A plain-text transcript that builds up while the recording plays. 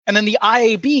And then the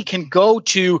IAB can go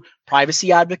to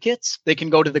privacy advocates. They can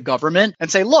go to the government and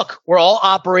say, look, we're all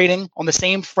operating on the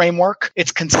same framework.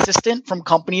 It's consistent from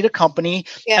company to company,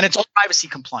 and it's all privacy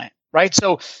compliant. Right.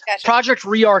 So Project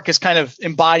Rearc is kind of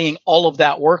embodying all of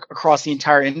that work across the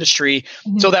entire industry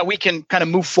so that we can kind of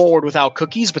move forward without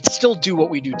cookies, but still do what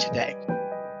we do today.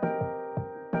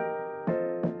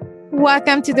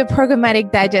 Welcome to the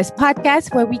Programmatic Digest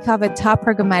podcast, where we cover top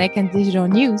programmatic and digital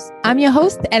news. I'm your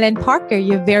host, Ellen Parker,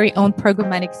 your very own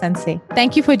programmatic sensei.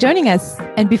 Thank you for joining us.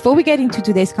 And before we get into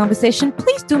today's conversation,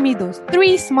 please do me those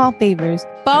 3 small favors.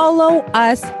 Follow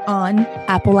us on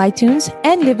Apple iTunes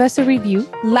and leave us a review.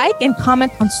 Like and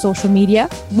comment on social media.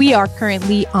 We are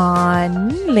currently on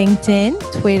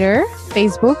LinkedIn, Twitter,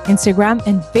 Facebook, Instagram,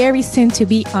 and very soon to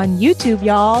be on YouTube,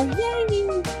 y'all. Yay!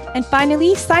 And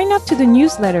finally, sign up to the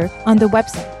newsletter on the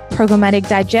website,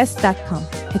 programmaticdigest.com.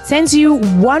 It sends you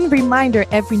one reminder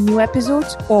every new episode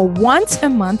or once a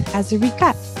month as a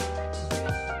recap.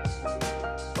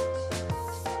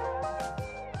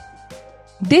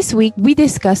 This week, we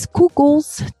discuss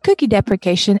Google's cookie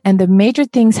deprecation and the major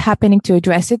things happening to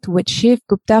address it with Shiv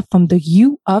Gupta from the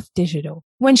U of Digital.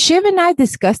 When Shiv and I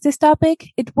discussed this topic,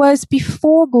 it was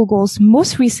before Google's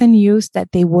most recent news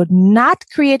that they would not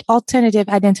create alternative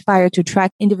identifier to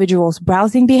track individuals'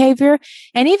 browsing behavior,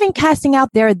 and even casting out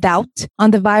their doubt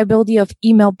on the viability of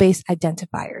email-based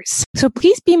identifiers. So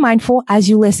please be mindful as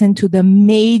you listen to the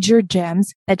major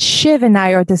gems that Shiv and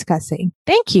I are discussing.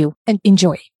 Thank you and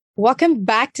enjoy. Welcome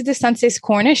back to the Sensei's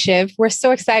Corner, Shiv. We're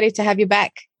so excited to have you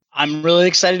back. I'm really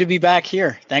excited to be back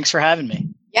here. Thanks for having me.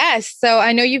 Yes. So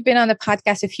I know you've been on the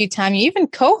podcast a few times. You even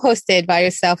co-hosted by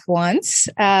yourself once.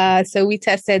 So we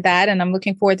tested that and I'm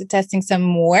looking forward to testing some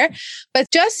more.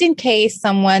 But just in case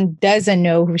someone doesn't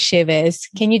know who Shiv is,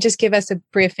 can you just give us a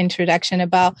brief introduction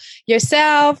about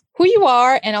yourself, who you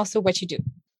are, and also what you do?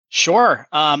 Sure.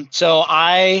 So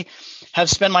I have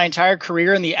spent my entire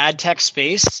career in the ad tech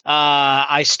space.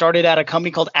 I started at a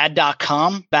company called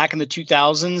Ad.com back in the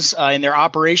 2000s in their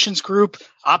operations group,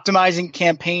 optimizing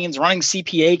campaigns, running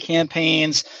CPA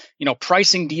campaigns,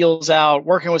 pricing deals out,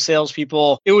 working with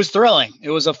salespeople. It was thrilling. It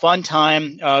was a fun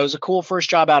time. It was a cool first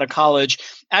job out of college.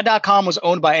 Ad.com was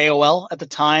owned by AOL at the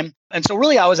time. And so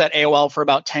really I was at AOL for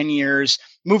about 10 years,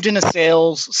 moved into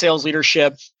sales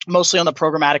leadership, mostly on the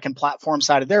programmatic and platform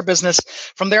side of their business.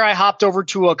 From there, I hopped over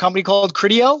to a company called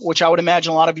Criteo, which I would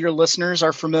imagine a lot of your listeners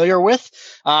are familiar with.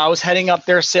 I was heading up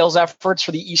their sales efforts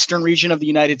for the eastern region of the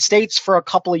United States for a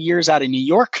couple of years out of New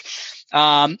York.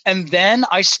 And then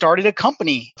I started a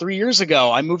company 3 years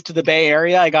ago. I moved to the Bay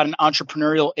Area. I got an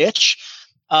entrepreneurial itch.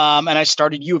 And I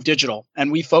started U of Digital, and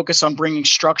we focus on bringing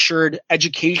structured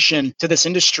education to this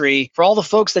industry for all the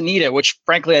folks that need it, which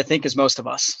frankly, I think is most of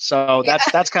us. So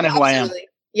that's kind of who I am.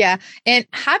 Yeah. And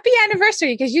happy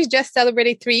anniversary, because you just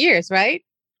celebrated 3 years, right?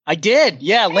 I did.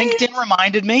 Yeah. LinkedIn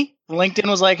reminded me. LinkedIn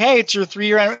was like, hey, it's your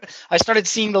 3-year. I started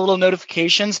seeing the little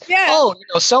notifications. Yeah. Oh,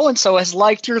 so-and-so has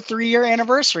liked your 3-year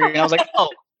anniversary. And I was like, oh,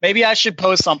 maybe I should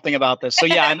post something about this. So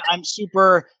yeah, I'm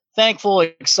super thankful,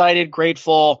 excited,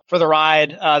 grateful for the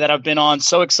ride that I've been on.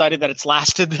 So excited that it's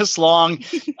lasted this long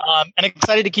and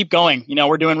excited to keep going.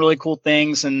 We're doing really cool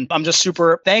things, and I'm just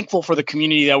super thankful for the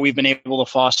community that we've been able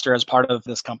to foster as part of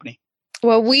this company.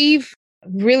 Well, we've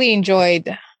really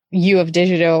enjoyed U of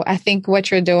Digital. I think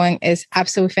what you're doing is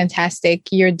absolutely fantastic.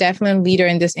 You're definitely a leader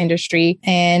in this industry,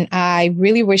 and I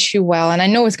really wish you well. And I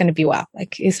know it's going to be well.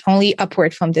 Like, it's only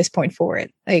upward from this point forward.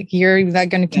 Like, you're going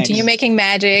to continue making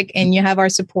magic, and you have our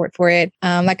support for it.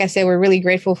 Like I said, we're really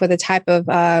grateful for the type of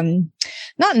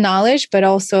not knowledge, but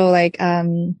also like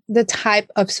the type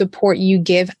of support you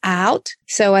give out.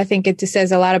 So I think it just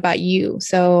says a lot about you.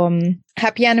 So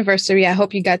happy anniversary. I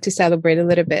hope you got to celebrate a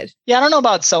little bit. Yeah, I don't know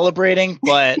about celebrating,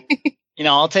 but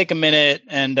I'll take a minute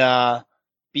and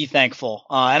be thankful.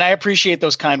 And I appreciate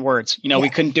those kind words. We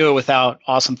couldn't do it without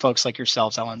awesome folks like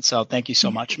yourselves, Ellen. So thank you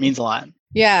so much. It means a lot.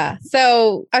 Yeah.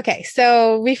 So, okay.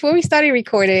 So before we started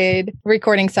recording,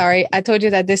 I told you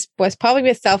that this was probably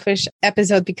a selfish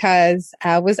episode because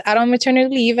I was out on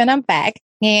maternity leave and I'm back.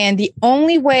 And the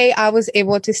only way I was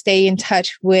able to stay in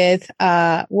touch with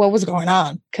what was going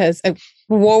on, because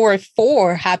World War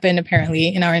IV happened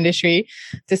apparently in our industry,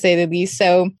 to say the least.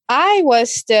 So I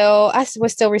was still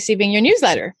receiving your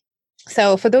newsletter.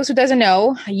 So for those who doesn't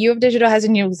know, U of Digital has a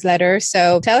newsletter.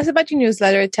 So tell us about your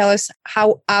newsletter. Tell us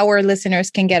how our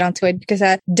listeners can get onto it, because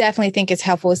I definitely think it's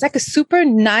helpful. It's like a super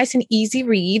nice and easy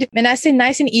read. And I say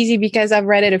nice and easy because I've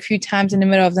read it a few times in the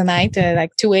middle of the night,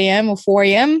 like 2 a.m. or 4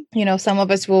 a.m. Some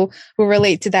of us will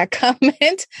relate to that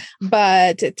comment.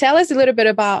 But tell us a little bit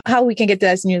about how we can get to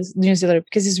that newsletter,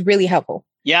 because it's really helpful.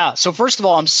 Yeah. So first of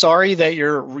all, I'm sorry that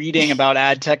you're reading about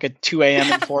ad tech at 2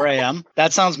 a.m. and 4 a.m.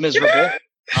 That sounds miserable.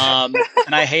 And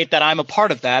I hate that I'm a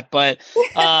part of that. But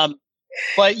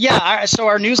yeah, so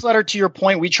our newsletter, to your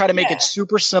point, we try to make it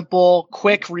super simple,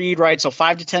 quick read, right? So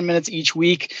 5 to 10 minutes each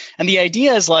week. And the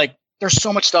idea is like, there's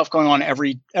so much stuff going on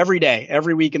every day,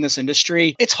 every week in this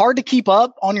industry. It's hard to keep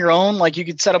up on your own. Like you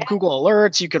could set up Google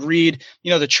Alerts, you could read,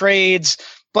 the trades.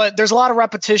 But there's a lot of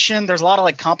repetition. There's a lot of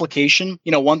like complication.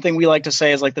 One thing we like to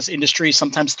say is like this industry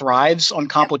sometimes thrives on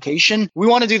complication. We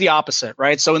want to do the opposite,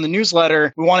 right? So in the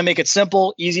newsletter, we want to make it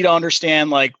simple, easy to understand.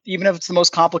 Like even if it's the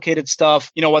most complicated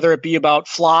stuff, whether it be about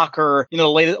Flock or, the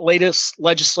latest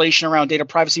legislation around data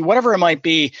privacy, whatever it might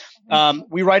be,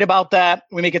 we write about that.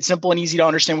 We make it simple and easy to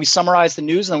understand. We summarize the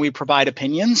news and then we provide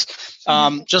opinions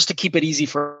just to keep it easy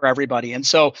for everybody. And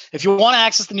so if you want to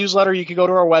access the newsletter, you can go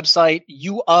to our website,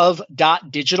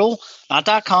 uof.digital,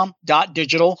 not .com,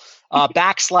 .digital.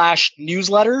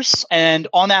 /newsletters. And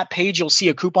on that page, you'll see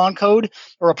a coupon code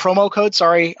or a promo code,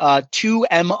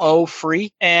 2MO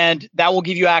free. And that will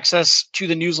give you access to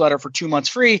the newsletter for 2 months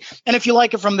free. And if you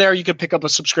like it from there, you could pick up a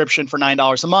subscription for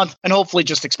 $9 a month and hopefully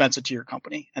just expense it to your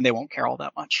company and they won't care all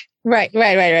that much. Right.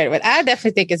 I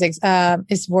definitely think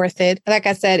it's worth it. Like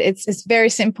I said, it's very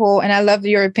simple and I love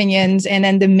your opinions. And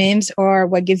then the memes are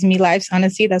what gives me life.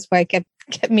 Honestly, that's why I kept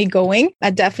me going. I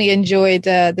definitely enjoyed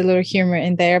the little humor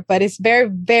in there, but it's very,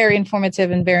 very informative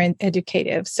and very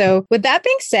educative. So with that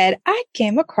being said, I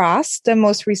came across the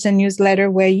most recent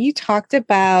newsletter where you talked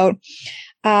about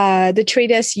the Trade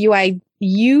Desk UID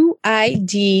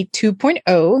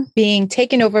 2.0 being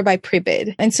taken over by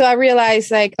Prebid. And so I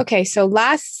realized like, okay, so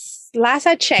last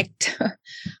I checked,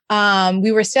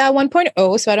 we were still at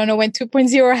 1.0. So I don't know when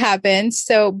 2.0 happened.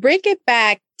 So break it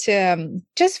back to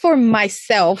just for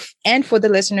myself and for the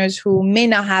listeners who may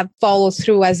not have followed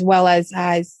through as well as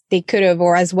they could have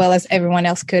or as well as everyone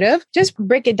else could have. Just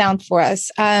break it down for us.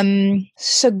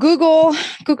 So Google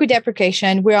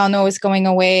deprecation, we all know is going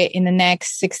away in the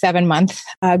next 6-7 months,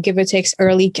 give or take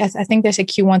early. I think there's a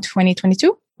Q1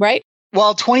 2022, right?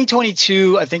 Well,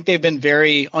 2022, I think they've been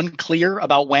very unclear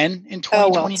about when in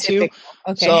 2022.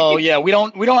 Okay. So yeah, we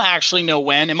don't actually know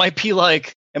when. It might be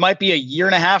a year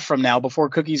and a half from now before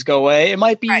cookies go away. It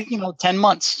might be, 10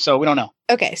 months. So we don't know.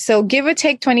 Okay. So give or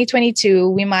take 2022,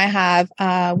 we might have,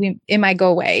 it might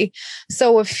go away.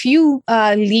 So a few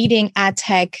leading ad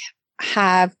tech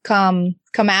have come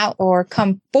out or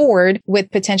come forward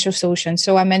with potential solutions.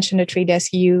 So I mentioned the Trade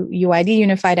Desk UID,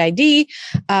 Unified ID,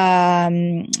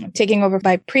 taking over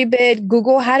by Prebid.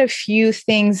 Google had a few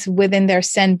things within their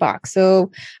sandbox.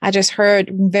 So I just heard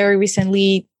very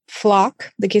recently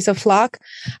Flock, the case of Flock.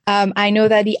 I know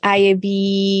that the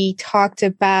IAB talked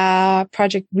about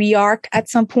Project Rearc at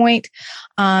some point.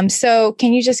 So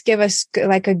can you just give us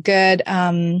like a good,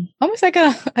 almost like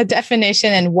a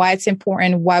definition and why it's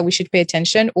important, why we should pay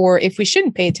attention, or if we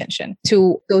shouldn't pay attention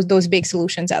to those big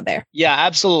solutions out there? Yeah,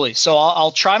 absolutely. So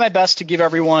I'll try my best to give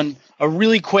everyone a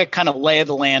really quick kind of lay of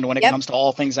the land when it comes to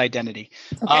all things identity.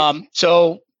 Okay.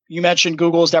 So you mentioned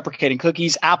Google is deprecating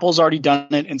cookies. Apple's already done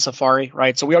it in Safari,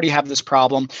 right? So we already have this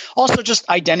problem. Also, just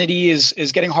identity is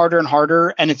getting harder and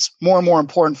harder, and it's more and more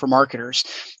important for marketers.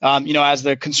 As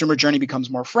the consumer journey becomes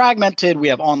more fragmented, we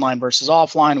have online versus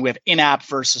offline, we have in-app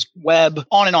versus web,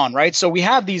 on and on, right? So we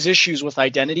have these issues with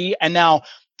identity, and now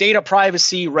data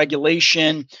privacy,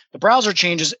 regulation, the browser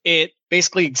changes, it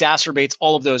basically exacerbates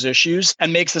all of those issues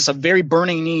and makes this a very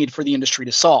burning need for the industry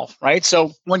to solve, right?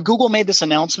 So when Google made this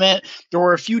announcement, there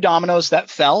were a few dominoes that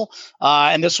fell,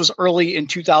 and this was early in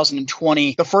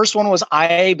 2020. The first one was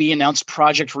IAB announced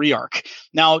Project Rearc.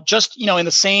 Now, just in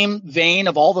the same vein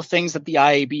of all the things that the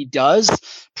IAB does,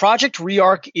 Project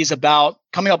Rearc is about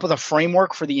coming up with a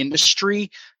framework for the industry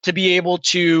to be able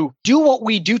to do what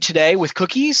we do today with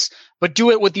cookies, but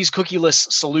do it with these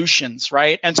cookieless solutions,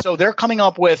 right? And so they're coming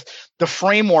up with the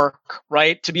framework,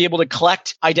 right, to be able to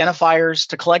collect identifiers,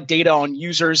 to collect data on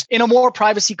users in a more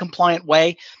privacy compliant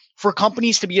way, for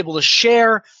companies to be able to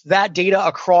share that data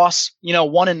across,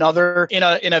 one another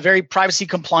in a very privacy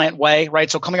compliant way, right?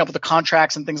 So coming up with the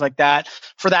contracts and things like that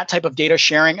for that type of data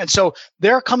sharing. And so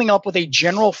they're coming up with a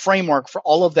general framework for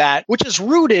all of that, which is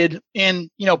rooted in,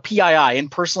 PII, in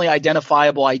personally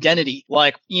identifiable identity,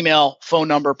 like email, phone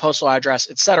number, postal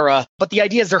address, et cetera. But the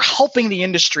idea is they're helping the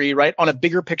industry, right, on a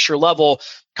bigger picture level,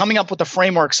 coming up with a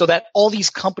framework so that all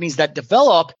these companies that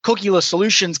develop cookieless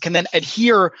solutions can then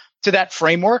adhere to that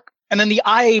framework. And then the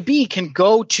IAB can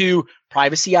go to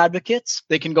privacy advocates.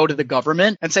 They can go to the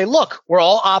government and say, look, we're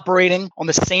all operating on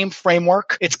the same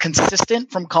framework. It's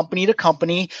consistent from company to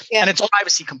company, and it's all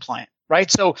privacy compliant, right?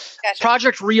 So Gotcha.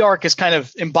 Project Rearc is kind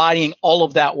of embodying all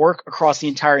of that work across the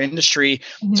entire industry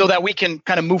so that we can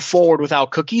kind of move forward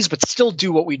without cookies, but still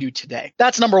do what we do today.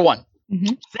 That's number one.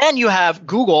 Then you have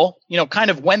Google, kind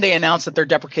of when they announced that they're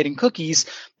deprecating cookies,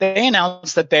 they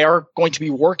announced that they are going to be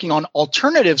working on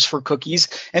alternatives for cookies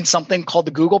and something called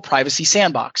the Google Privacy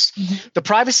Sandbox. The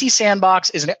Privacy Sandbox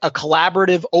is a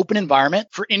collaborative open environment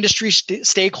for industry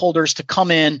stakeholders to come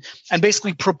in and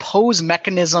basically propose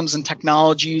mechanisms and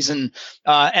technologies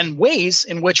and ways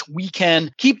in which we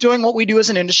can keep doing what we do as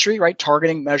an industry, right?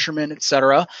 Targeting, measurement, et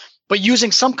cetera, but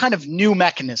using some kind of new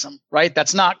mechanism, right?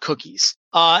 That's not cookies.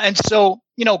 And so,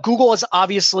 Google has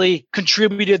obviously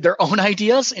contributed their own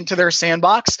ideas into their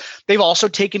sandbox. They've also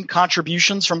taken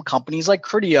contributions from companies like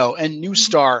Criteo and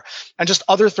Neustar and just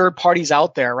other third parties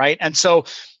out there, right? And so,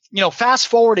 fast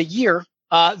forward a year,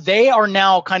 they are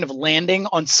now kind of landing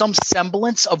on some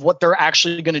semblance of what they're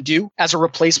actually going to do as a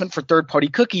replacement for third-party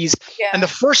cookies. Yeah. And the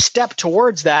first step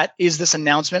towards that is this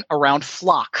announcement around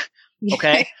FLoC.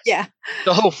 Okay. Yeah.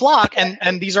 The whole FLoC,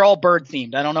 and these are all bird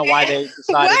themed. I don't know why they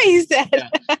decided. Why is that?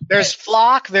 Yeah. There's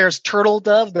FLoC, there's turtle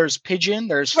dove, there's pigeon,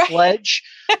 there's fledge.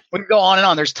 We can go on and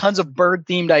on. There's tons of bird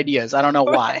themed ideas. I don't know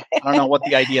why. I don't know what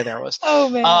the idea there was. Oh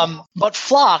man. But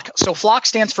FLoC, so FLoC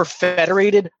stands for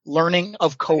Federated Learning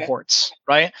of Cohorts,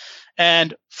 right?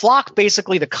 And FLoC,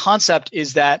 basically the concept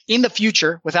is that in the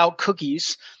future, without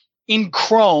cookies, in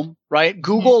Chrome, right,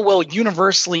 Google will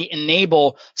universally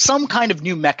enable some kind of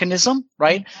new mechanism,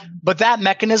 right? But that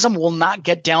mechanism will not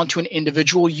get down to an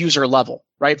individual user level,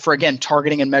 right? For, again,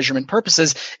 targeting and measurement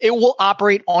purposes, it will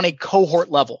operate on a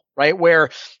cohort level, right? Where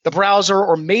the browser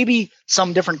or maybe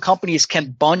some different companies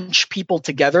can bunch people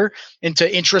together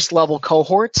into interest level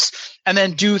cohorts and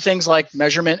then do things like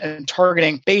measurement and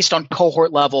targeting based on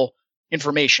cohort level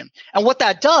information. And what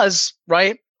that does,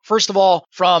 right? First of all,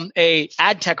 from a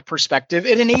ad tech perspective,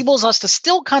 it enables us to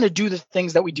still kind of do the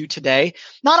things that we do today,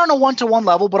 not on a one-to-one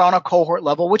level, but on a cohort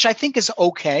level, which I think is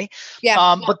okay.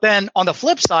 Yeah. But then on the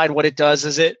flip side, what it does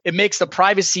is it makes the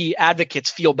privacy advocates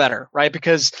feel better, right?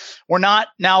 Because we're not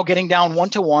now getting down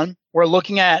one-to-one. We're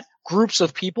looking at groups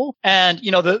of people. And,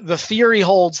 the theory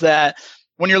holds that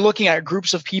when you're looking at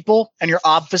groups of people and you're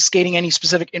obfuscating any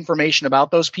specific information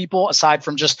about those people, aside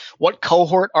from just what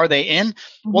cohort are they in,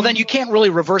 well, then you can't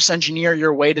really reverse engineer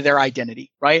your way to their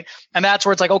identity, right? And that's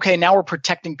where it's like, okay, now we're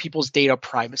protecting people's data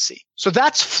privacy. So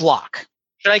that's FLoC.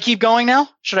 Should I keep going now?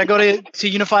 Should I go to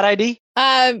Unified ID?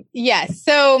 Yes.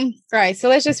 So, all right. So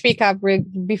let's just recap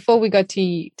before we go to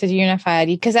Unified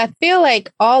ID, because I feel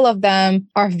like all of them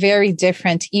are very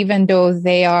different, even though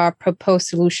they are proposed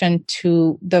solution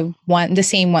to the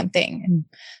same one thing.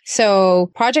 So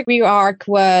Project Rearc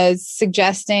was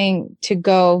suggesting to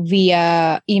go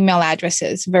via email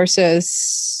addresses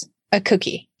versus a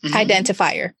cookie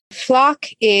identifier.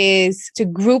 FLoC is to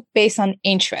group based on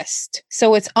interest.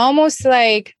 So it's almost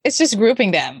like it's just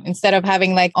grouping them instead of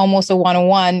having like almost a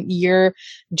one-on-one. You're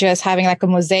just having like a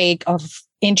mosaic of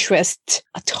interest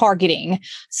targeting.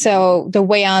 So the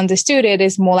way I understood it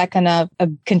is more like on a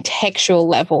contextual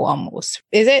level almost.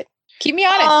 Is it? Keep me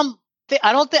honest.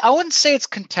 I wouldn't say it's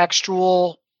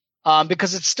contextual.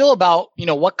 Because it's still about,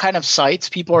 what kind of sites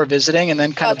people are visiting and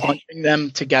then kind of bunching them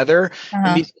together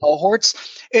in these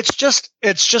cohorts. It's just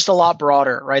a lot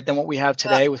broader, right, than what we have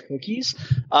today with cookies.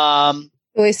 So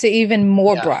it's even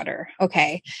more broader.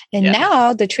 Okay. And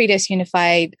now the treat is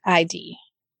Unified ID.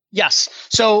 Yes.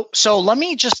 So let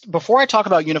me just, before I talk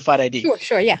about Unified ID.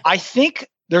 Sure. Yeah. I think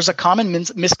there's a common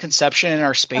misconception in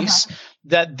our space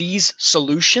that these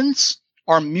solutions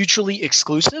are mutually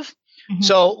exclusive.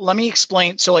 So let me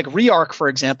explain. So like Rearc, for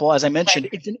example, as I mentioned,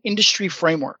 it's an industry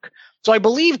framework. So I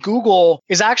believe Google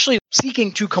is actually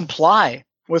seeking to comply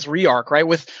with Rearc, right?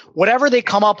 With whatever they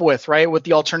come up with, right? With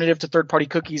the alternative to third-party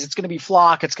cookies, it's going to be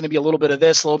FLoC. It's going to be a little bit of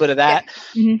this, a little bit of that.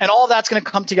 And all of that's going to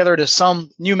come together to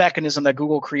some new mechanism that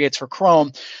Google creates for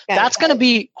Chrome. That's going to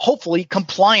be hopefully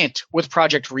compliant with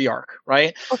Project Rearc,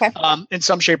 right? In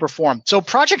some shape or form. So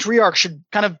Project Rearc should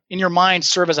kind of, in your mind,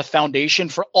 serve as a foundation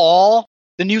for all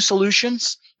the new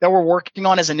solutions that we're working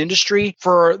on as an industry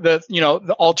for the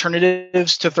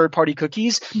alternatives to third-party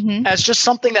cookies as just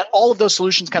something that all of those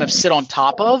solutions kind of sit on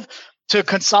top of to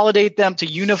consolidate them, to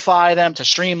unify them, to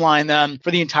streamline them for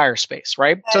the entire space,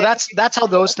 right? So that's how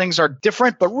those things are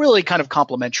different, but really kind of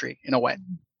complementary in a way.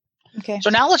 Okay. So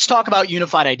now let's talk about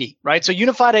Unified ID, right? So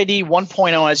Unified ID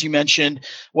 1.0, as you mentioned,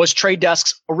 was Trade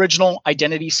Desk's original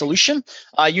identity solution.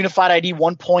 Unified ID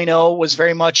 1.0 was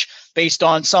very much based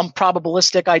on some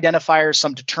probabilistic identifiers,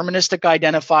 some deterministic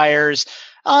identifiers,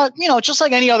 just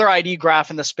like any other ID graph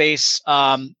in the space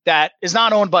that is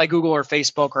not owned by Google or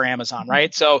Facebook or Amazon,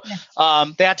 right? So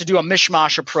they had to do a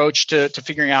mishmash approach to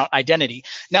figuring out identity.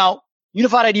 Now,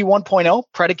 Unified ID 1.0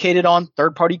 predicated on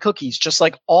third-party cookies, just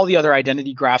like all the other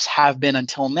identity graphs have been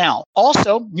until now.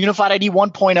 Also, Unified ID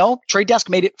 1.0, Trade Desk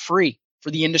made it free for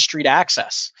the industry to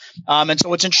access. And so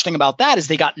what's interesting about that is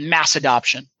they got mass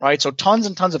adoption, right? So tons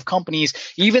and tons of companies,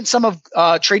 even some of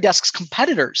Trade Desk's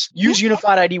competitors use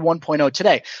Unified ID 1.0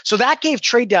 today. So that gave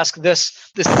Trade Desk the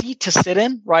seat to sit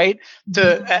in, right?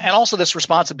 And also this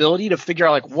responsibility to figure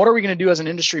out, like, what are we going to do as an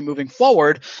industry moving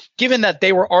forward, given that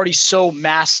they were already so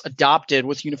mass adopted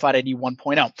with Unified ID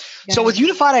 1.0. Yeah. So with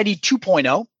Unified ID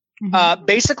 2.0,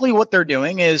 basically what they're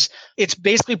doing is it's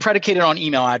basically predicated on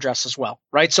email address as well,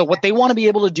 right? So what they want to be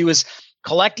able to do is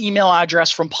collect email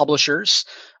address from publishers,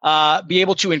 be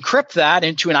able to encrypt that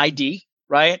into an ID,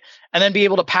 right? And then be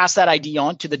able to pass that ID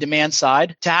on to the demand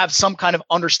side to have some kind of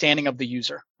understanding of the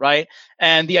user, right?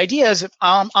 And the idea is if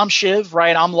I'm Shiv,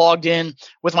 right? I'm logged in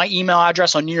with my email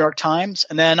address on New York Times,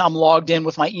 and then I'm logged in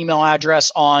with my email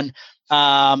address on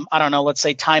let's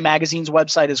say Time Magazine's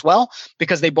website as well,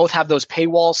 because they both have those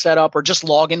paywalls set up or just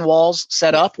login walls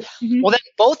set up. Well, then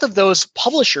both of those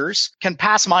publishers can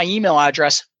pass my email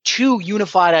address to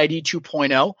Unified ID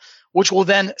 2.0, which will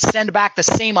then send back the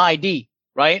same ID,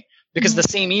 right? Because the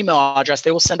same email address,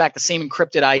 they will send back the same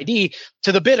encrypted ID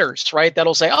to the bidders, right?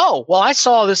 That'll say, oh, well, I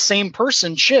saw this same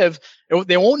person, Shiv.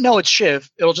 They won't know it's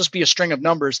Shiv. It'll just be a string of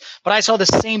numbers. But I saw the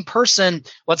same person,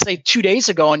 let's say 2 days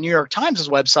ago on New York Times'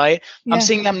 website. Yeah. I'm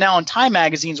seeing them now on Time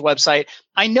Magazine's website.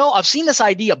 I know I've seen this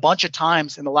ID a bunch of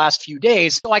times in the last few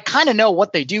days. So I kind of know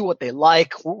what they do, what they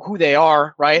like, who they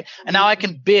are, right? And now I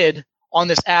can bid on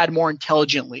this ad more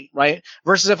intelligently, right?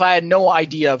 Versus if I had no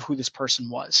idea of who this person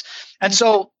was. And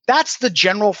so that's the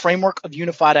general framework of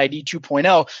Unified ID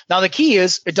 2.0. Now, the key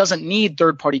is it doesn't need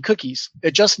third-party cookies.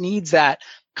 It just needs that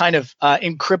kind of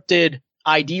encrypted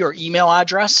ID or email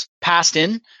address passed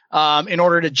in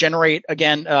order to generate,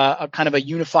 again, a kind of a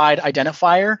unified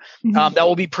identifier that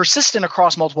will be persistent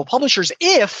across multiple publishers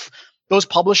if those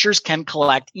publishers can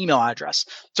collect email address.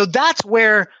 So that's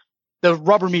where the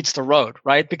rubber meets the road,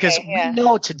 right? Because we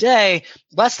know today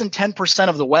less than 10%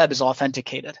 of the web is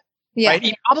authenticated. Yeah.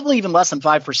 Right? Probably even less than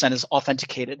 5% is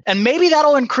authenticated. And maybe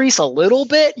that'll increase a little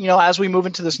bit, as we move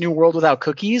into this new world without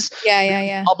cookies.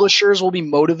 Yeah. Publishers will be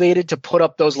motivated to put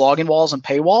up those login walls and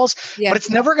paywalls, but it's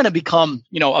never going to become,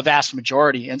 a vast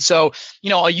majority. And so,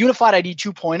 a Unified ID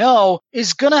 2.0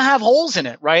 is going to have holes in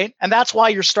it, right? And that's why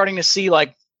you're starting to see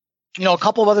a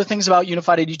couple of other things about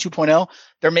Unified ID 2.0.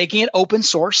 They're making it open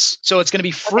source. So it's going to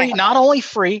be free, not only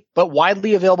free, but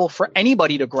widely available for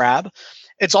anybody to grab.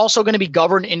 It's also going to be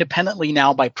governed independently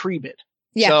now by Prebid.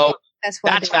 Yeah, so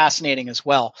that's fascinating as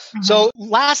well. So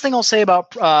last thing I'll say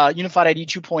about Unified ID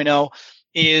 2.0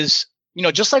 is,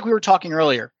 just like we were talking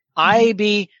earlier,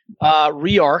 IAB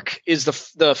Rearc is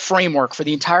the framework for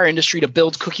the entire industry to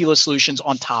build cookieless solutions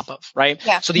on top of, right?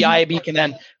 Yeah. So the IAB can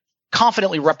then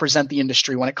confidently represent the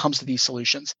industry when it comes to these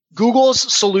solutions.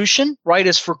 Google's solution, right,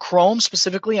 is for Chrome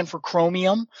specifically and for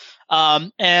Chromium.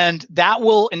 And that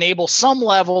will enable some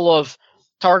level of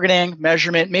targeting,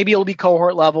 measurement. Maybe it'll be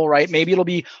cohort level, right? Maybe it'll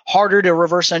be harder to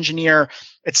reverse engineer,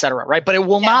 et cetera, right? But it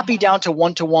will not be down to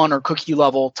one-to-one or cookie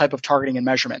level type of targeting and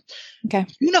measurement. Okay.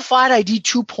 Unified ID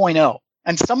 2.0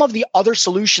 and some of the other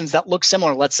solutions that look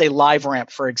similar, let's say LiveRamp,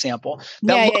 for example,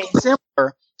 that look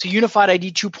similar to Unified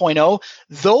ID 2.0,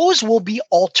 those will be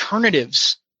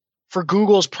alternatives for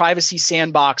Google's Privacy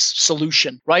Sandbox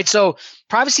solution, right? So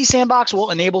Privacy Sandbox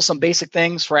will enable some basic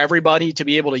things for everybody to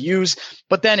be able to use.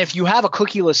 But then if you have a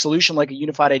cookieless solution like a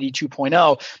Unified ID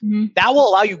 2.0, that will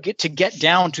allow you to get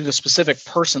down to the specific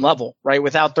person level, right?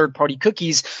 Without third-party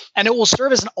cookies. And it will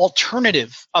serve as an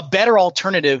alternative, a better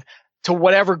alternative to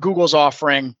whatever Google's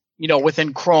offering,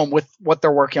 within Chrome with what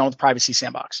they're working on with Privacy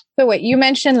Sandbox. So wait, you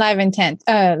mentioned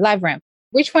LiveRamp.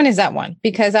 Which one is that one?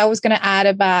 Because I was going to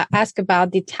ask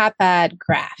about the Tapad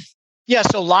graph. Yeah,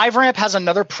 so LiveRamp has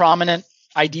another prominent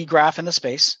ID graph in the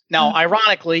space. Now,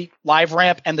 ironically,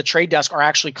 LiveRamp and the Trade Desk are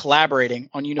actually collaborating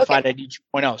on Unified ID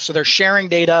 2.0. So they're sharing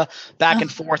data back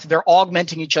and forth. They're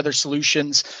augmenting each other's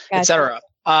solutions, et cetera.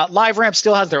 LiveRamp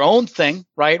still has their own thing,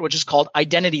 right, which is called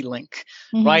Identity Link,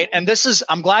 right? And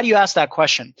I'm glad you asked that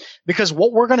question, because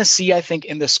what we're going to see, I think,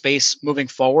 in this space moving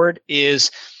forward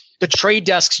is the Trade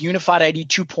Desk's Unified ID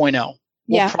 2.0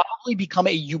 will probably become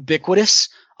a ubiquitous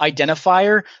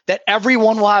identifier that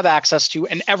everyone will have access to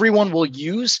and everyone will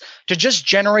use to just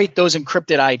generate those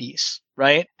encrypted IDs,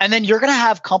 right? And then you're going to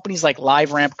have companies like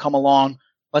LiveRamp come along,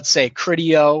 let's say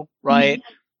Criteo, right?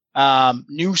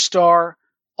 Neustar,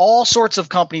 all sorts of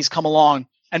companies come along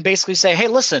and basically say, hey,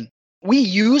 listen, we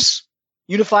use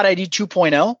Unified ID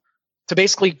 2.0 to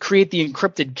basically create the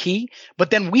encrypted key,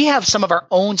 but then we have some of our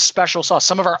own special sauce,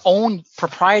 some of our own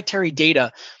proprietary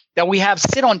data that we have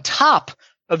sit on top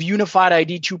of Unified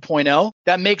ID 2.0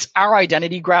 that makes our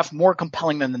identity graph more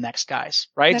compelling than the next guy's,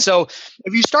 right? So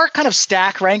if you start kind of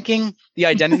stack ranking the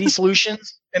identity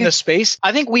solutions in the space,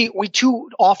 I think we too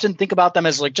often think about them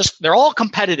as like just they're all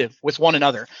competitive with one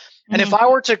another. And if I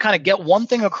were to kind of get one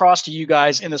thing across to you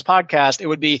guys in this podcast, it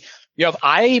would be you have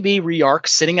IAB REARC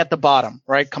sitting at the bottom,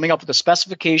 right? Coming up with the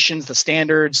specifications, the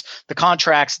standards, the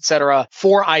contracts, et cetera,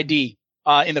 for ID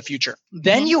in the future.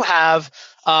 Then you have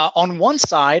on one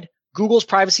side, Google's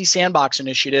Privacy Sandbox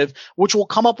initiative, which will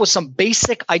come up with some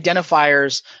basic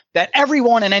identifiers that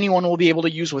everyone and anyone will be able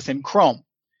to use within Chrome.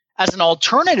 As an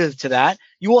alternative to that,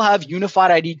 you will have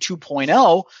Unified ID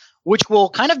 2.0, which will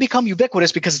kind of become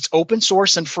ubiquitous because it's open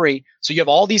source and free. So you have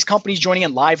all these companies joining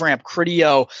in, LiveRamp,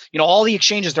 Criteo, all the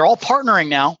exchanges, they're all partnering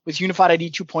now with Unified ID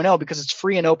 2.0 because it's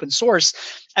free and open source.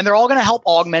 And they're all going to help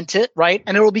augment it, right?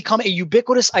 And it will become a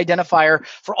ubiquitous identifier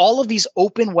for all of these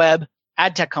open web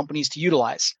ad tech companies to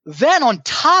utilize. Then on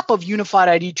top of Unified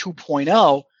ID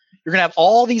 2.0, you're going to have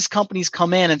all these companies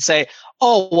come in and say,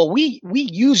 oh, well, we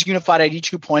use Unified ID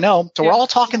 2.0. So we're all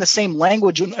talking the same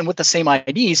language and with the same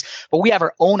IDs, but we have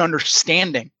our own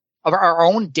understanding of our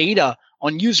own data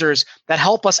on users that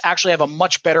help us actually have a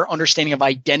much better understanding of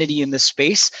identity in this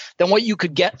space than what you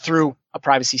could get through a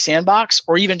privacy sandbox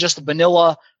or even just a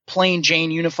vanilla plain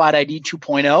Jane Unified ID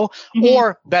 2.0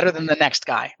 or better than the next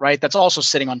guy, right? That's also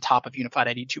sitting on top of Unified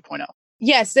ID 2.0.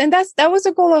 Yes. And that was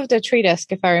the goal of the Trade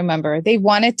Desk, if I remember. They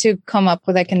wanted to come up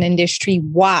with like an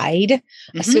industry-wide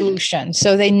solution.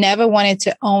 So they never wanted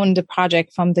to own the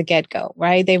project from the get-go,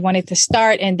 right? They wanted to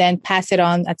start and then pass it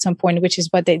on at some point, which is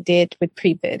what they did with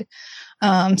Prebid.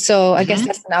 So I guess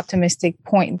that's an optimistic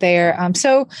point there.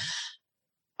 So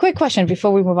quick question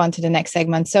before we move on to the next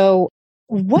segment. So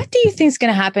what do you think is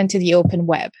going to happen to the open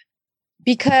web?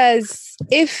 Because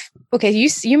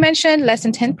you mentioned less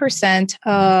than 10%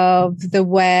 of the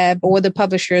web or the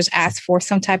publishers ask for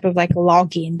some type of like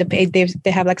login.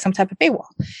 They have like some type of paywall.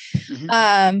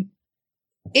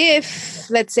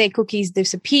 If, let's say, cookies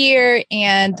disappear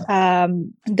and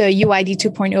the UID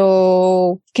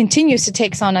 2.0 continues to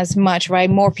take on as much, right?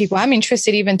 More people. I'm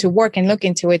interested even to work and look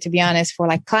into it, to be honest, for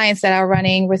like clients that are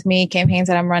running with me, campaigns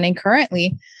that I'm running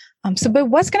currently. But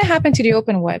what's going to happen to the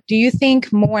open web? Do you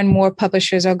think more and more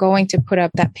publishers are going to put up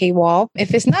that paywall?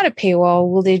 If it's not a paywall,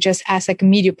 will they just ask like a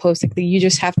media post? Like you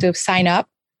just have to sign up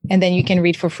and then you can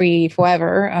read for free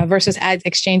forever versus Ad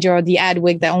Exchanger or the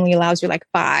Adweek that only allows you like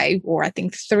 5 or I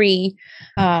think 3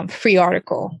 free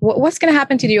article. What's going to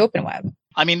happen to the open web?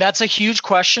 I mean, that's a huge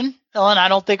question, Ellen. I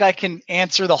don't think I can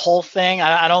answer the whole thing.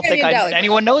 I don't think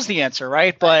anyone knows the answer,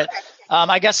 right? But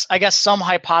I guess some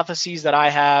hypotheses that I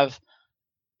have.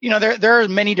 There are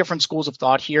many different schools of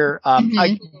thought here.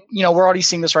 We're already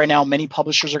seeing this right now. Many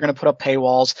publishers are going to put up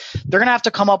paywalls. They're going to have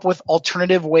to come up with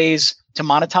alternative ways to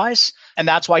monetize. And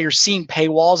that's why you're seeing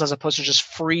paywalls as opposed to just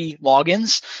free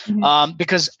logins,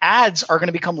 because ads are going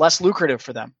to become less lucrative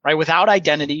for them, right? Without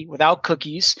identity, without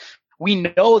cookies, we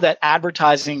know that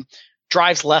advertising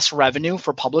drives less revenue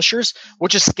for publishers,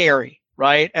 which is scary.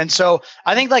 Right. And so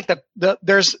I think like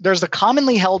there's the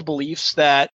commonly held beliefs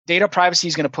that data privacy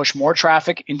is going to push more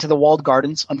traffic into the walled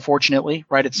gardens, unfortunately.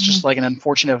 Right. It's just like an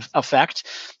unfortunate effect.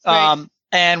 Right.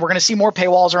 And we're going to see more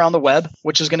paywalls around the web,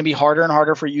 which is going to be harder and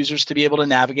harder for users to be able to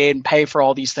navigate and pay for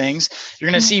all these things.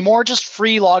 You're going to see more just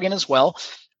free login as well.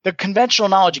 The conventional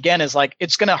knowledge, again, is like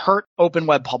it's going to hurt open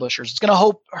web publishers. It's going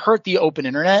to hurt the open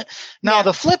internet. Now,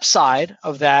 the flip side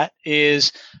of that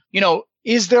is,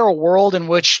 is there a world in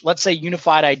which, let's say,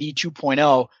 Unified ID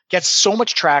 2.0 gets so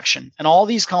much traction and all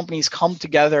these companies come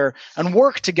together and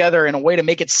work together in a way to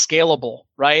make it scalable,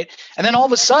 right? And then all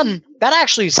of a sudden, that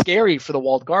actually is scary for the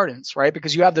walled gardens, right?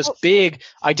 Because you have this big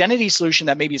identity solution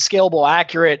that may be scalable,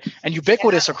 accurate, and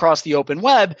ubiquitous across the open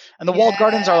web. And the walled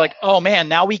gardens are like, oh man,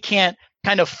 now we can't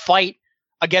kind of fight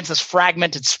against this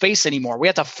fragmented space anymore. We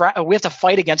have to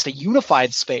fight against a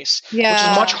unified space, which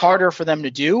is much harder for them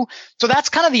to do. So that's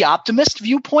kind of the optimist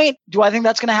viewpoint. Do I think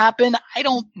that's going to happen? I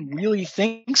don't really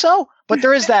think so, but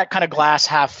there is that kind of glass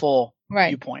half full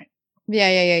viewpoint.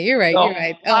 Yeah. You're right. So, you're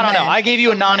right. I don't know. I gave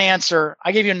you a non-answer.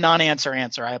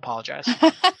 answer. I apologize.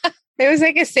 It was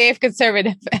like a safe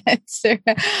conservative answer.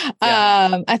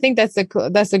 I think that's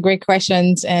a great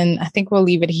question, and I think we'll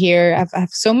leave it here. I have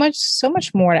so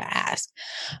much more to ask,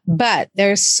 but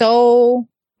there's so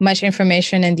much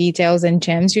information and details and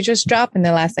gems you just dropped in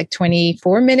the last like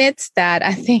 24 minutes that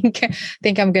I think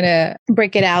I'm going to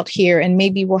break it out here, and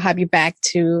maybe we'll have you back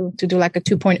to do like a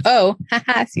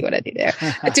 2.0. See what I did there?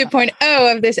 A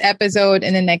 2.0 of this episode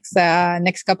in the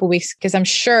next couple of weeks, because I'm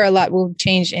sure a lot will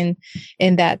change in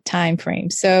that time frame.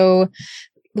 So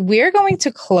we're going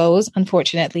to close,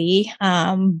 unfortunately,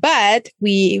 but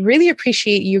we really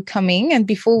appreciate you coming. And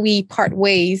before we part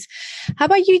ways, how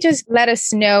about you just let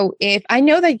us know, if I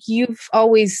know that you've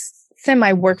always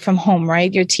semi work from home,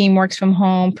 right? Your team works from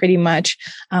home pretty much.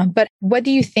 But what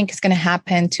do you think is going to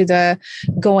happen to the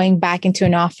going back into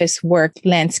an office work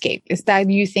landscape? Is that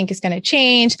you think is going to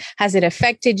change? Has it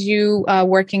affected you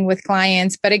working with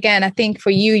clients? But again, I think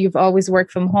for you, you've always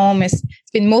worked from home. It's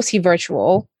been mostly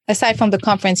virtual, aside from the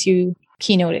conference you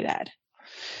keynoted at.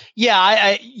 Yeah,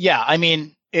 I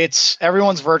mean, it's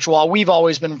everyone's virtual. We've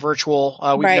always been virtual.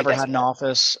 We've never had an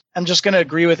office. I'm just going to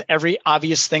agree with every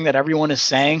obvious thing that everyone is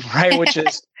saying, right? Which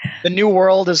is the new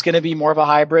world is going to be more of a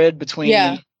hybrid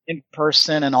between in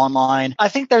person and online. I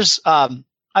think there's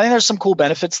some cool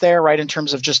benefits there, right? In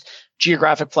terms of just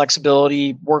geographic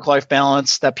flexibility, work-life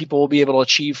balance that people will be able to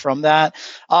achieve from that.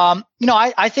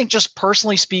 I think just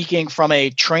personally speaking, from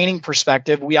a training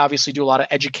perspective, we obviously do a lot of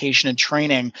education and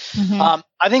training. Mm-hmm.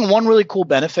 I think one really cool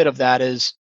benefit of that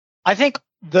is I think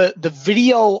the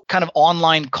video kind of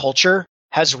online culture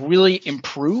has really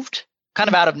improved kind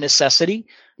of out of necessity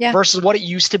versus what it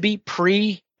used to be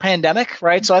pre-pandemic,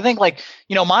 right? So I think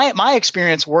my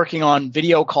experience working on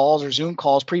video calls or Zoom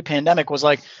calls pre-pandemic was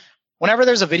like, whenever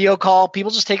there's a video call, people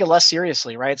just take it less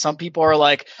seriously, right? Some people are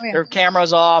like, their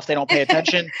camera's off, they don't pay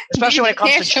attention, especially when it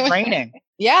comes to training.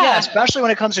 Yeah, especially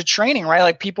when it comes to training, right?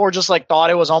 Like people were just like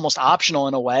thought it was almost optional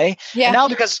in a way. Yeah. And now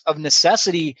because of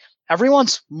necessity,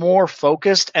 everyone's more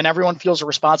focused and everyone feels a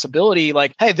responsibility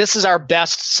like, hey, this is our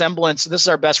best semblance. This is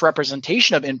our best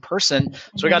representation of in person.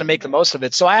 So we got to make the most of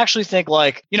it. So I actually think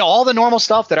all the normal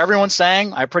stuff that everyone's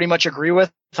saying, I pretty much agree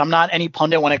with. I'm not any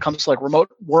pundit when it comes to like remote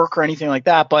work or anything like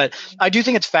that. But I do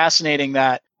think it's fascinating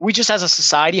that we just as a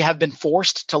society have been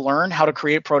forced to learn how to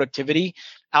create productivity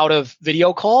out of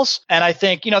video calls. And I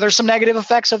think, there's some negative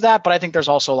effects of that, but I think there's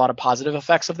also a lot of positive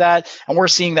effects of that. And we're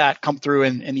seeing that come through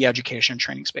in the education and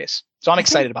training space. So I'm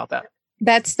excited about that.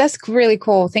 That's really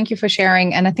cool. Thank you for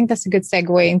sharing. And I think that's a good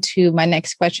segue into my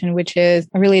next question, which is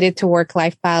related to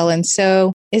work-life balance.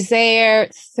 So is there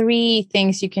 3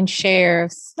 things you can share,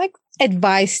 like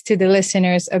advice to the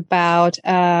listeners about,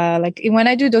 when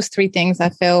I do those 3 things, I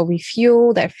feel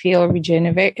refueled, I feel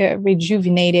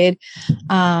rejuvenated.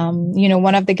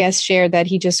 One of the guests shared that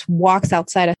he just walks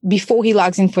outside before he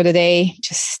logs in for the day,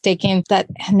 just taking that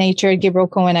nature, Gabriel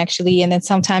Cohen actually. And then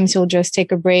sometimes he'll just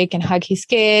take a break and hug his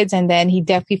kids. And then he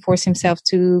definitely forced himself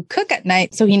to cook at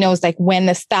night. So he knows like when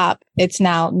to stop, it's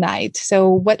now night. So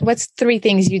what's 3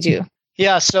 things you do?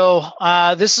 Yeah. So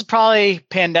this is probably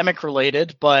pandemic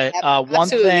related, but one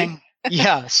thing,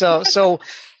 So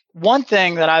one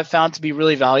thing that I've found to be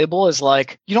really valuable is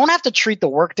you don't have to treat the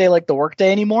workday like the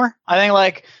workday anymore. I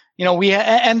think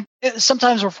and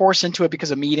sometimes we're forced into it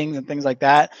because of meetings and things like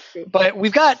that, but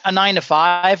we've got a 9 to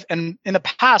 5. And in the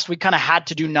past, we kind of had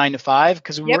to do 9 to 5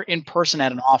 because we were in person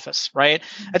at an office. Right.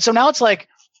 And so now it's like,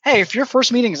 hey, if your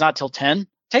first meeting is not till 10,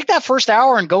 take that first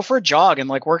hour and go for a jog and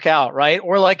work out. Right.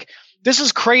 Or this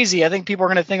is crazy. I think people are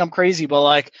going to think I'm crazy,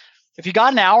 but if you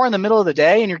got an hour in the middle of the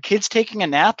day and your kid's taking a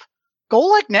nap,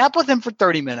 go nap with him for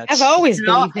 30 minutes. I've always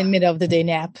believed in middle of the day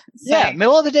nap.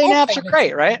 Middle of the day naps are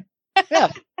great, right?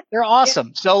 Yeah, they're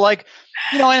awesome. So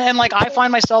I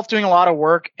find myself doing a lot of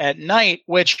work at night,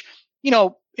 which,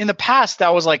 in the past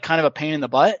that was kind of a pain in the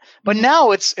butt, but now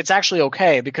it's actually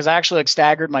okay because I actually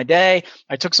staggered my day.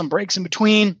 I took some breaks in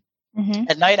between. Mm-hmm.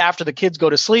 At night after the kids go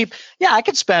to sleep, I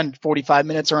could spend 45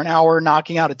 minutes or an hour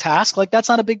knocking out a task. That's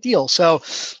not a big deal. So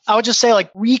I would just say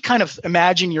kind of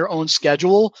imagine your own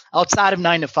schedule outside of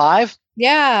 9 to 5.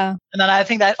 Yeah. And then I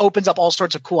think that opens up all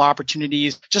sorts of cool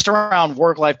opportunities just around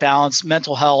work-life balance,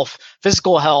 mental health,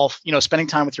 physical health, spending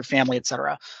time with your family, et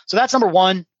cetera. So that's number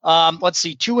 1. Let's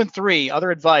see, 2 and 3,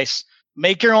 other advice,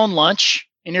 make your own lunch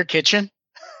in your kitchen.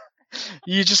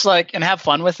 You just and have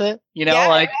fun with it,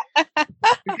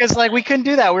 because we couldn't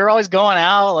do that. We were always going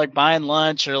out, buying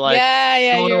lunch or going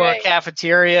to a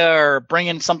cafeteria or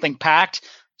bringing something packed.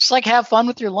 Just have fun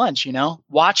with your lunch,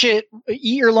 watch it,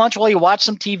 eat your lunch while you watch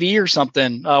some TV or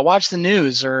something, watch the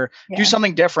news or do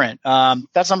something different.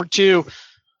 That's number 2.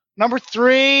 Number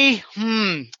 3,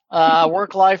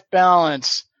 work-life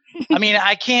balance. I mean,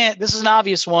 this is an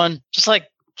obvious one. Just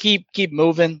keep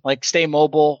moving, like stay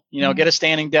mobile, get a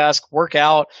standing desk, work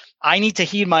out. I need to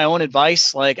heed my own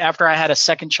advice. Like after I had a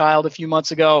second child a few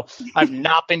months ago, I've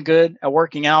not been good at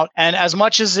working out. And as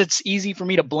much as it's easy for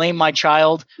me to blame my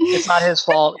child, it's not his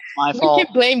fault. It's my fault. You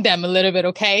can blame them a little bit,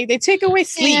 okay? They take away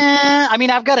sleep. Yeah, I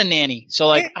mean, I've got a nanny, so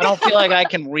like I don't feel like I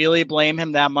can really blame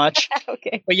him that much.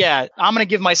 Okay. But yeah, I'm going to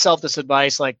give myself this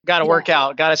advice. Like, got to work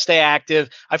out, got to stay active.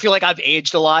 I feel like I've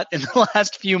aged a lot in the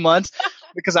last few months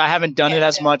because I haven't done it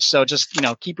as much. So just,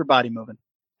 keep your body moving.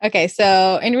 Okay.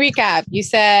 So in recap, you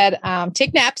said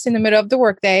take naps in the middle of the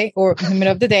workday or in the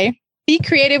middle of the day. Be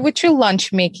creative with your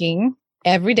lunch making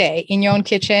every day in your own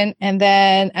kitchen, and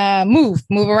then move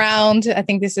around. I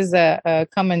think this is a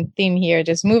common theme here.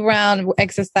 Just move around,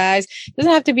 exercise. It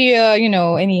doesn't have to be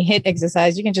any HIIT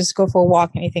exercise. You can just go for a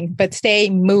walk, anything, but stay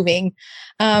moving.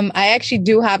 I actually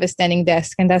do have a standing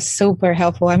desk, and that's super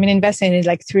helpful. I mean, invested in it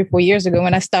like 3 or 4 years ago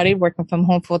when I started working from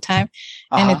home full time.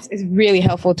 And it's really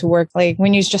helpful to work like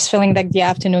when you're just feeling like the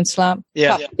afternoon slump,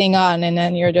 thing on, and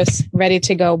then you're just ready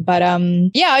to go. But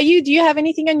do you have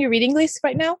anything on your reading list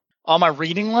right now? On my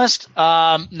reading list?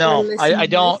 No, I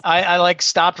don't. I like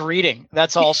stopped reading.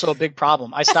 That's also a big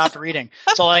problem. I stopped reading.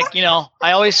 So like,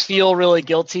 I always feel really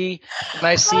guilty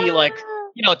when I see like,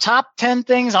 top 10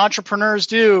 things entrepreneurs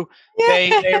do.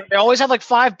 They always have like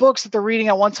 5 books that they're reading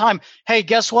at one time. Hey,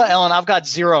 guess what, Ellen? I've got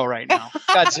 0 right now.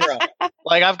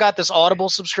 Like I've got this Audible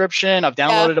subscription. I've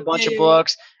downloaded a bunch of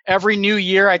books. Every new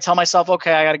year, I tell myself,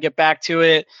 okay, I got to get back to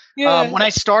it. When I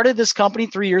started this company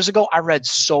 3 years ago, I read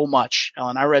so much,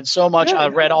 Ellen. I read so much. I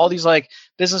read all these like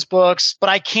business books, but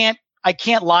I can't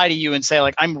lie to you and say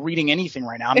like I'm reading anything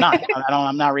right now. I'm not.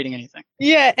 I'm not reading anything.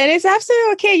 Yeah, and it's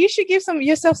absolutely okay. You should give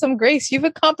yourself some grace. You've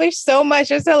accomplished so much.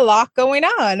 There's a lot going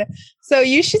on. So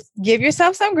you should give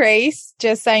yourself some grace.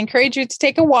 I encourage you to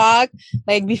take a walk,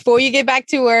 like before you get back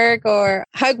to work, or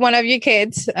hug one of your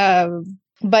kids.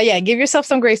 But yeah, give yourself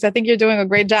some grace. I think you're doing a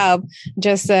great job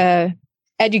just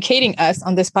educating us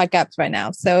on this podcast right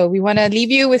now. So we want to leave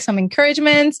you with some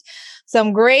encouragement,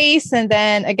 some grace, and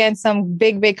then again, some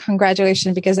big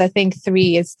congratulations, because I think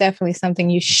 3 is definitely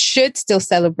something you should still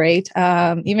celebrate.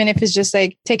 Even if it's just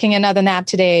like taking another nap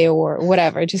today or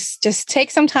whatever, just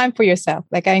take some time for yourself.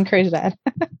 Like I encourage that.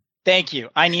 Thank you.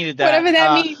 I needed that. Whatever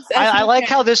that means. I like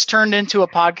how this turned into a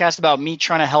podcast about me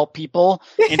trying to help people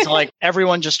into like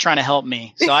everyone just trying to help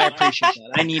me. So I appreciate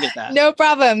that. I needed that. No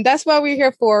problem. That's what we're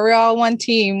here for. We're all one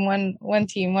team,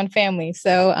 one family.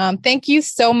 So thank you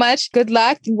so much. Good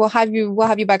luck. We'll have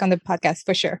you back on the podcast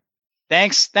for sure.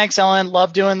 Thanks, Ellen.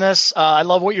 Love doing this. I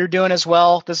love what you're doing as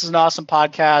well. This is an awesome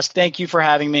podcast. Thank you for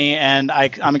having me. And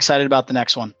I'm excited about the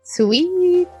next one.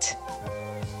 Sweet.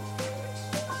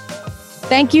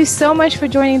 Thank you so much for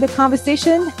joining the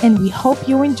conversation, and we hope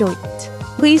you enjoyed it.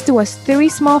 Please do us 3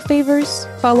 small favors.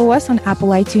 Follow us on Apple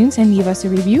iTunes and leave us a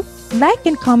review. Like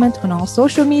and comment on all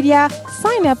social media.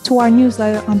 Sign up to our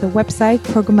newsletter on the website,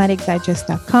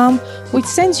 programmaticdigest.com, which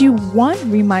sends you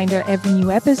 1 reminder every new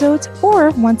episode or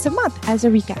once a month as a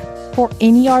recap. For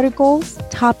any articles,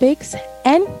 topics,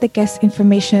 and the guest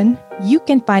information, you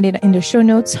can find it in the show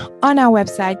notes on our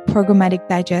website,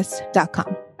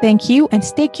 programmaticdigest.com. Thank you, and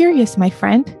stay curious, my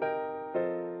friend.